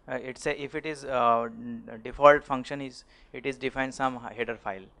it's a, if it is default function is, it is defined some header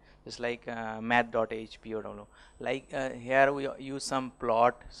file, just like math.php or all. Like here we use some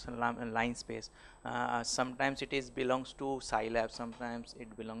plot, some line space. Sometimes it is belongs to Scilab, sometimes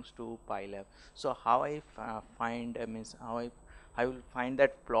it belongs to Pylab. So how I find means how I will find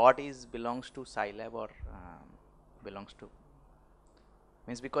that plot is belongs to Scilab or belongs to,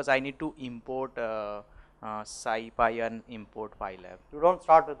 means because I need to import SciPy and import Pylab. You do not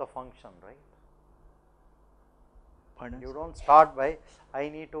start with a function, right? Pardon? You do not start by I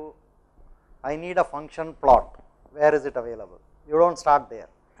need a function plot, where is it available? You do not start there.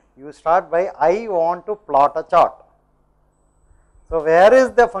 You start by I want to plot a chart. So, where is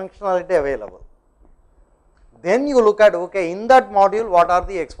the functionality available? Then you look at, okay, in that module what are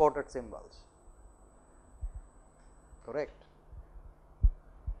the exported symbols, correct.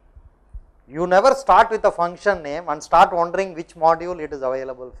 You never start with a function name and start wondering which module it is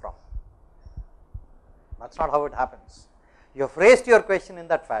available from. That is not how it happens. You have phrased your question in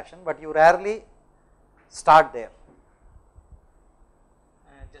that fashion, but you rarely start there.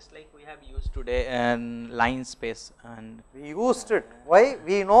 Just like we have used today and line space, and we used it. Why?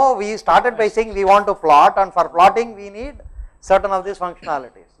 We know we started by saying we want to plot, and for plotting we need certain of these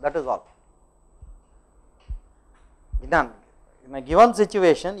functionalities, that is all. In a given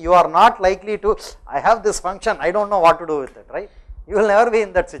situation, you are not likely to, I have this function, I do not know what to do with it, right? You will never be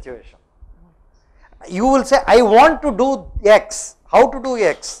in that situation. You will say, I want to do X, how to do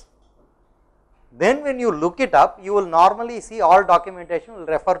X? Then when you look it up, you will normally see all documentation will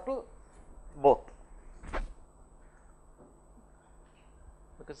refer to both.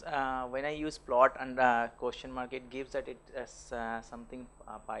 because when I use plot and question mark, it gives that it as something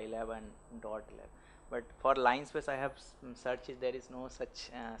Pylab and dot lab. But for line space, I have searched, there is no such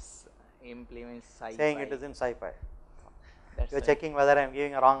implement SciPy. Saying it is in SciPy. That's You are checking whether I am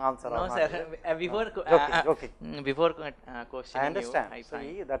giving a wrong answer no, or not. sir. Before before questioning I understand. you,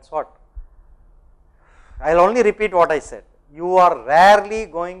 See, that is what. I will only repeat what I said. You are rarely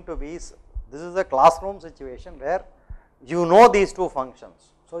going to be, this is a classroom situation where you know these two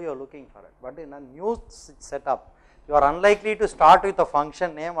functions. So, you are looking for it. But in a new setup, you are unlikely to start with a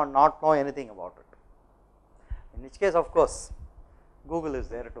function name and not know anything about it. In which case, of course, Google is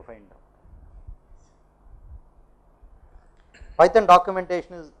there to find out. Python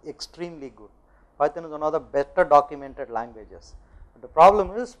documentation is extremely good. Python is one of the better documented languages. But the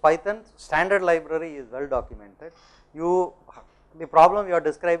problem is Python standard library is well documented. The problem you are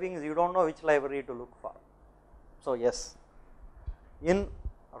describing is you do not know which library to look for. So, yes, in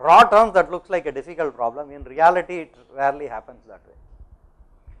raw terms that looks like a difficult problem. In reality, it rarely happens that way,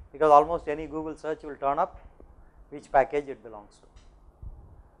 because almost any Google search will turn up which package it belongs to.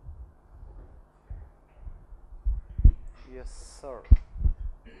 Yes, sir.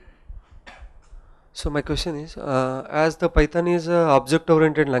 So my question is, as the Python is a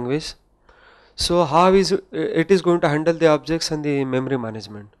object-oriented language, so how is it is going to handle the objects and the memory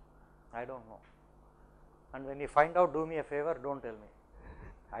management? I don't know. And when you find out, do me a favor, don't tell me.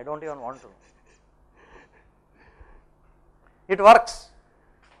 I don't even want to know. It works.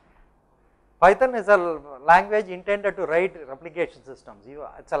 Python is a language intended to write replication systems.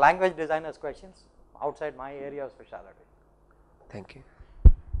 It's a language designer's questions outside my area of specialty. Thank you.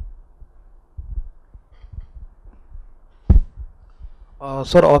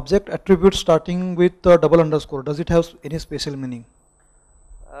 Sir, object attribute starting with double underscore, does it have any special meaning?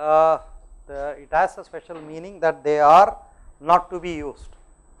 It has a special meaning that they are not to be used.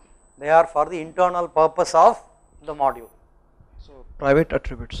 They are for the internal purpose of the module. So, private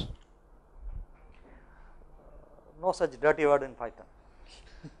attributes. No such dirty word in Python.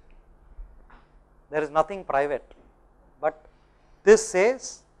 There is nothing private, but this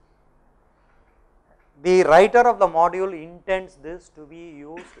says the writer of the module intends this to be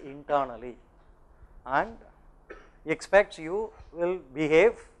used internally and expects you will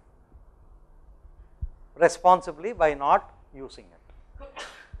behave responsibly by not using it.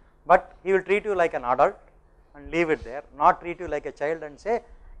 But he will treat you like an adult and leave it there, not treat you like a child and say,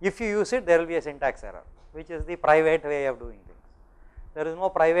 if you use it, there will be a syntax error, which is the private way of doing things. There is no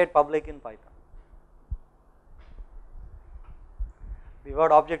private public in Python. The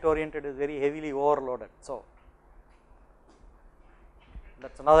word object oriented is very heavily overloaded. So,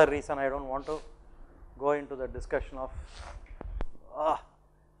 that is another reason I do not want to go into the discussion of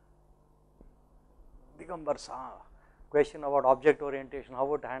Digambar's question about object orientation,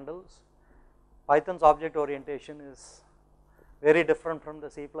 how it handles. Python's object orientation is very different from the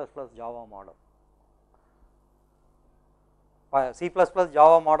C++ Java model. C++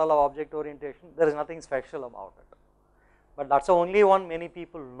 Java model of object orientation, there is nothing special about it, but that is the only one many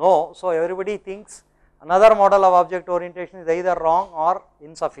people know. So, everybody thinks another model of object orientation is either wrong or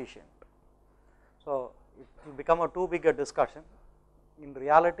insufficient. So, it will become a too big a discussion. In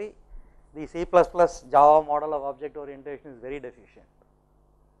reality, the C++ Java model of object orientation is very deficient.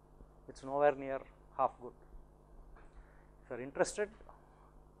 It is nowhere near half good. If you are interested,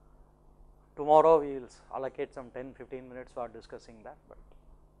 tomorrow we will allocate some 10-15 minutes for discussing that, but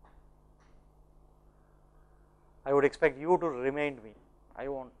I would expect you to remind me, I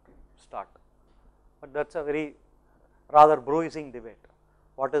will not start, but that is a very rather bruising debate.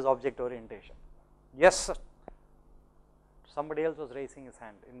 What is object orientation? Yes, sir. Somebody else was raising his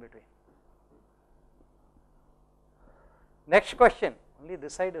hand in between. Next question, only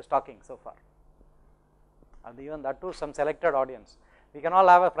this side is talking so far, and even that too some selected audience. We can all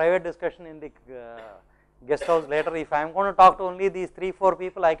have a private discussion in the guest house later. If I am going to talk to only these 3-4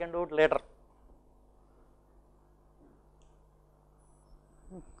 people, I can do it later.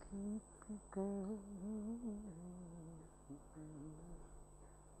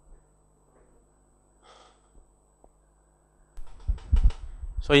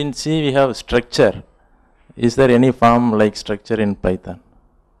 So, in C we have structure. Is there any form like structure in Python?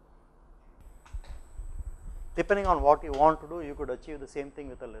 Depending on what you want to do, you could achieve the same thing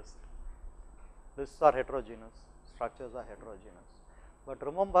with a list. Lists are heterogeneous, structures are heterogeneous. But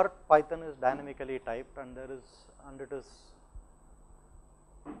remember, Python is dynamically typed and it is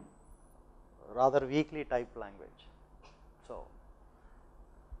rather weakly typed language. So,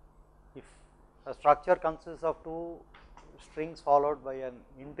 if a structure consists of 2 strings followed by an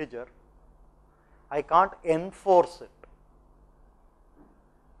integer, I can't enforce it.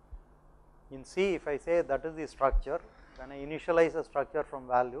 In C, if I say that is the structure, when I initialize a structure from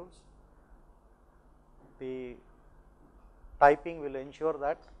values, the typing will ensure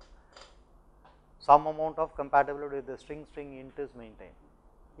that some amount of compatibility with the string int is maintained.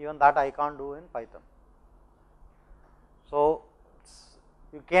 Even that I can't do in Python. So,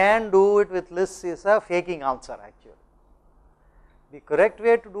 you can do it with lists is a faking answer actually. The correct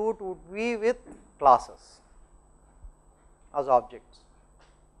way to do it would be with classes as objects.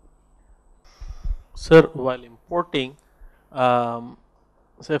 Sir, while importing,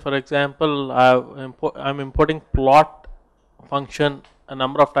 say for example, I am importing plot function a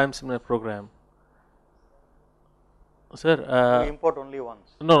number of times in my program. Sir, you import only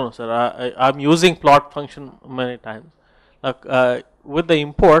once. No, sir. I am using plot function many times. Like with the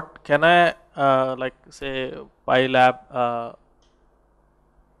import, can I like say pylab,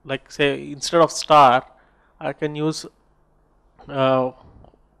 like say instead of star, I can use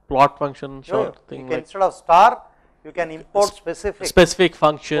plot functions Sure, or thing you can, like instead of star, you can import specific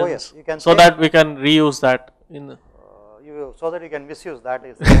functions, yes, you can so say, that we can reuse that in the so that you can misuse, that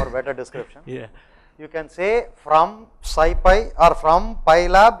is a more better description. yeah. You can say from SciPy or from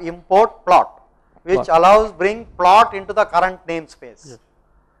PyLab import plot, which allows bring plot into the current namespace. Yes.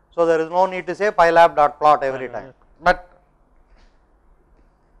 So there is no need to say PyLab.plot every time, but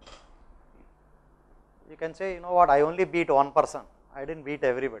you can say, you know what, I only beat one person, I didn't beat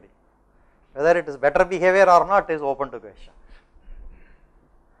everybody. Whether it is better behavior or not is open to question.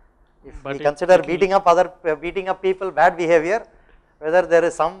 If we consider beating up people bad behavior, whether there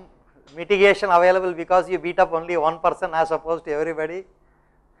is some mitigation available because you beat up only one person as opposed to everybody,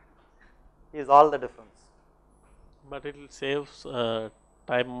 is all the difference. But it will save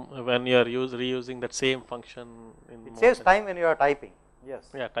time when you are reusing that same function. It saves time when you are typing. Yes.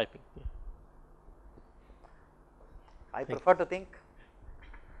 Yeah, typing. Yeah. I prefer to think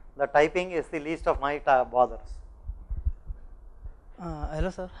that typing is the least of my bothers. Hello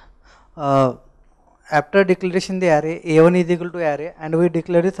sir. After declaration the array A1 is equal to array and we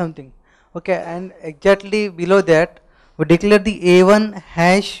declared something. Okay, and exactly below that we declare the A1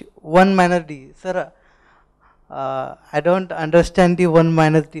 hash 1 minus D. Sir, I don't understand the 1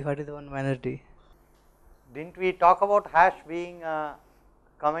 minus D. What is 1 minus D? Didn't we talk about hash being a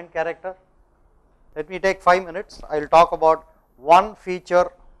comment character? Let me take 5 minutes. I will talk about one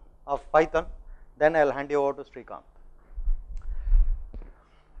feature of Python, then I will hand you over to Srikanth.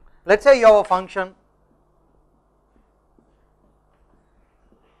 Let us say you have a function,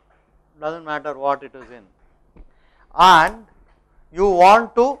 does not matter what it is in, and you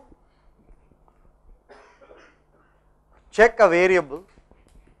want to check a variable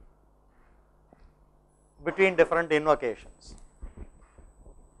between different invocations.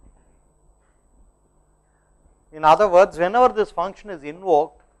 In other words, whenever this function is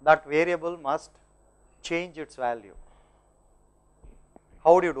invoked, that variable must change its value.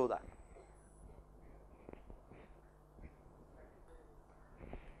 How do you do that?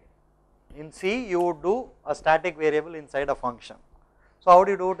 In C, you would do a static variable inside a function. So, how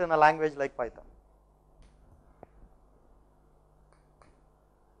do you do it in a language like Python?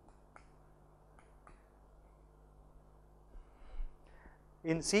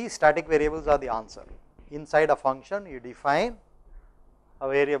 In C, static variables are the answer. Inside a function, you define a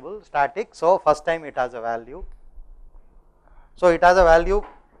variable static. So, first time it has a value. So, it has a value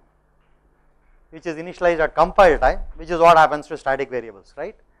which is initialized at compile time, which is what happens to static variables,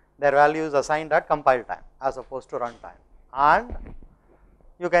 right. Their value is assigned at compile time as opposed to run time, and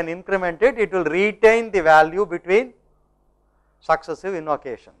you can increment it, it will retain the value between successive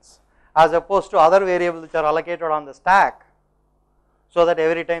invocations as opposed to other variables which are allocated on the stack, so that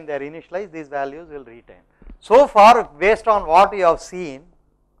every time they are initialized, these values will retain. So far, based on what you have seen,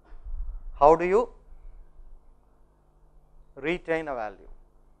 how do you retain a value?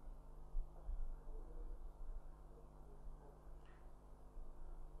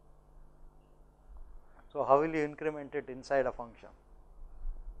 So, how will you increment it inside a function?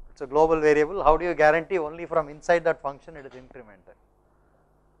 It is a global variable, how do you guarantee only from inside that function it is incremented?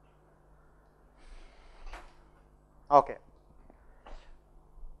 Okay.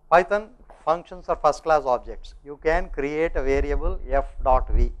 Python functions are first class objects. You can create a variable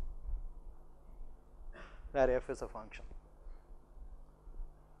f.v, where f is a function.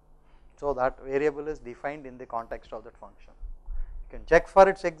 So, that variable is defined in the context of that function. You can check for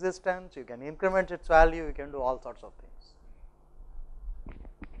its existence, you can increment its value, you can do all sorts of things.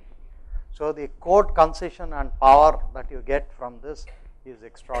 So, the code concision and power that you get from this is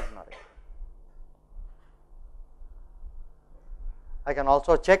extraordinary. I can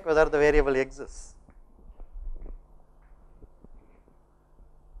also check whether the variable exists.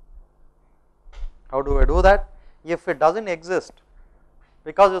 How do I do that? If it does not exist,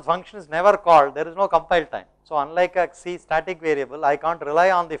 because the function is never called, there is no compile time. So, unlike a C static variable, I can't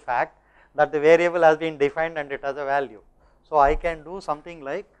rely on the fact that the variable has been defined and it has a value. So, I can do something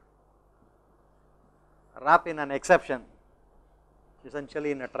like wrap in an exception,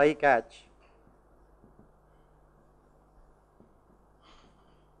 essentially in a try catch.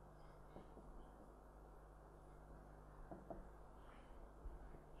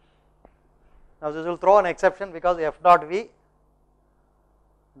 Now, this will throw an exception because f.v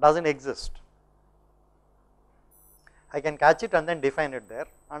does not exist. I can catch it and then define it there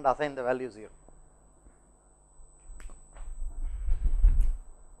and assign the value 0.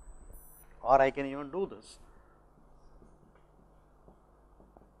 Or I can even do this.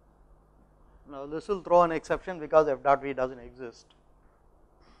 Now, this will throw an exception because f.v does not exist.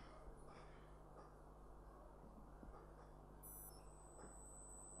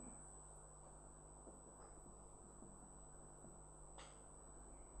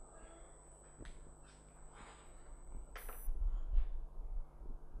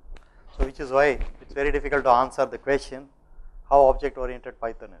 which is why it's very difficult to answer the question how object oriented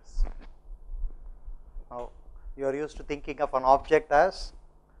Python is. Now, you are used to thinking of an object as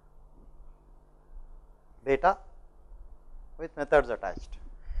data with methods attached.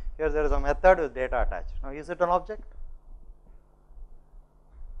 Here there is a method with data attached. Now, is it an object?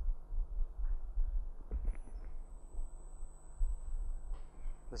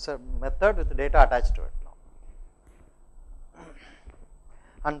 This is a method with data attached to it now.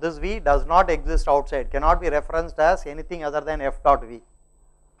 And this V does not exist outside, cannot be referenced as anything other than f dot V,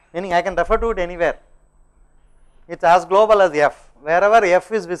 meaning I can refer to it anywhere. It is as global as f, wherever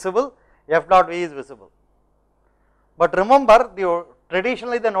f is visible, f dot V is visible. But remember,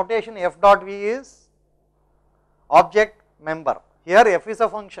 traditionally the notation f dot V is object member. Here f is a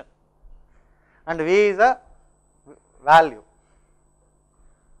function and V is a value.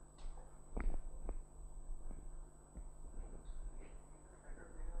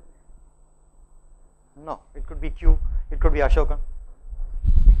 No, it could be Q, it could be Asokan.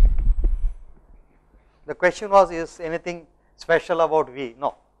 The question was, is anything special about V?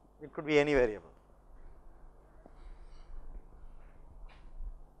 No, it could be any variable.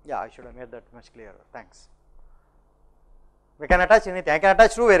 Yeah, I should have made that much clearer. Thanks. We can attach anything. I can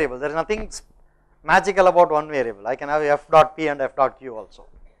attach two variables. There is nothing magical about one variable. I can have f dot p and f dot q also.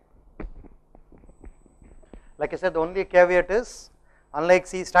 Like I said, the only caveat is, unlike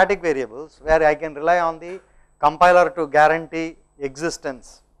C static variables, where I can rely on the compiler to guarantee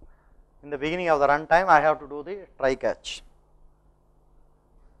existence in the beginning of the runtime, I have to do the try catch.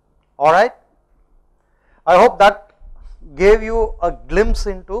 All right. I hope that gave you a glimpse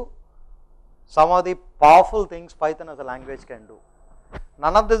into some of the powerful things Python as a language can do.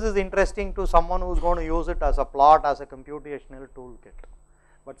 None of this is interesting to someone who is going to use it as a plot, as a computational toolkit.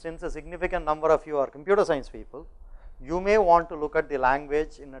 But since a significant number of you are computer science people, you may want to look at the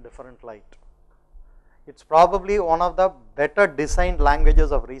language in a different light. It is probably one of the better designed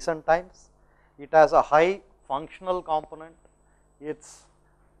languages of recent times. It has a high functional component. Its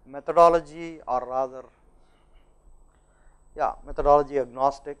methodology, or rather, methodology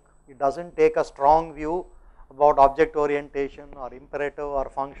agnostic. It does not take a strong view about object orientation or imperative or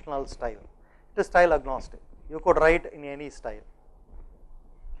functional style. It is style agnostic. You could write in any style.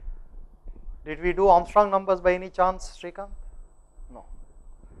 Did we do Armstrong numbers by any chance, Srikanth? No,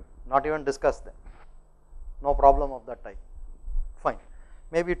 not even discuss them. No problem of that type. Fine.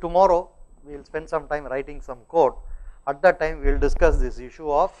 Maybe tomorrow we will spend some time writing some code. At that time we will discuss this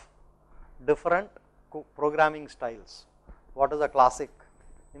issue of different programming styles. What is a classic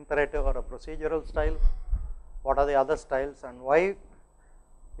imperative or a procedural style? What are the other styles, and why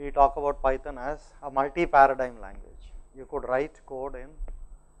we talk about Python as a multi-paradigm language? You could write code in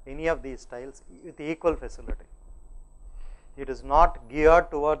any of these styles with equal facility. It is not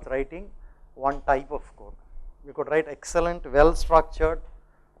geared towards writing one type of code. You could write excellent, well structured,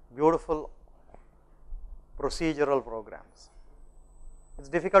 beautiful procedural programs. It is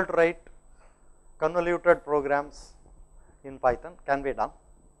difficult to write convoluted programs in Python, can be done.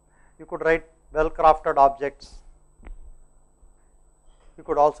 You could write well crafted objects. You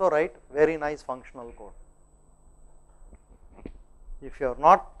could also write very nice functional code. If you are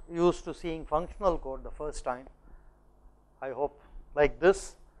not used to seeing functional code the first time, I hope like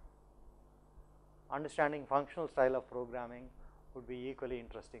this, understanding functional style of programming would be equally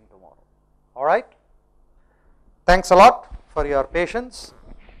interesting tomorrow. All right. Thanks a lot for your patience.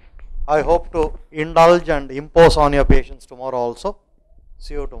 I hope to indulge and impose on your patience tomorrow also.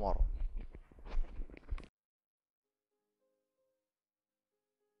 See you tomorrow.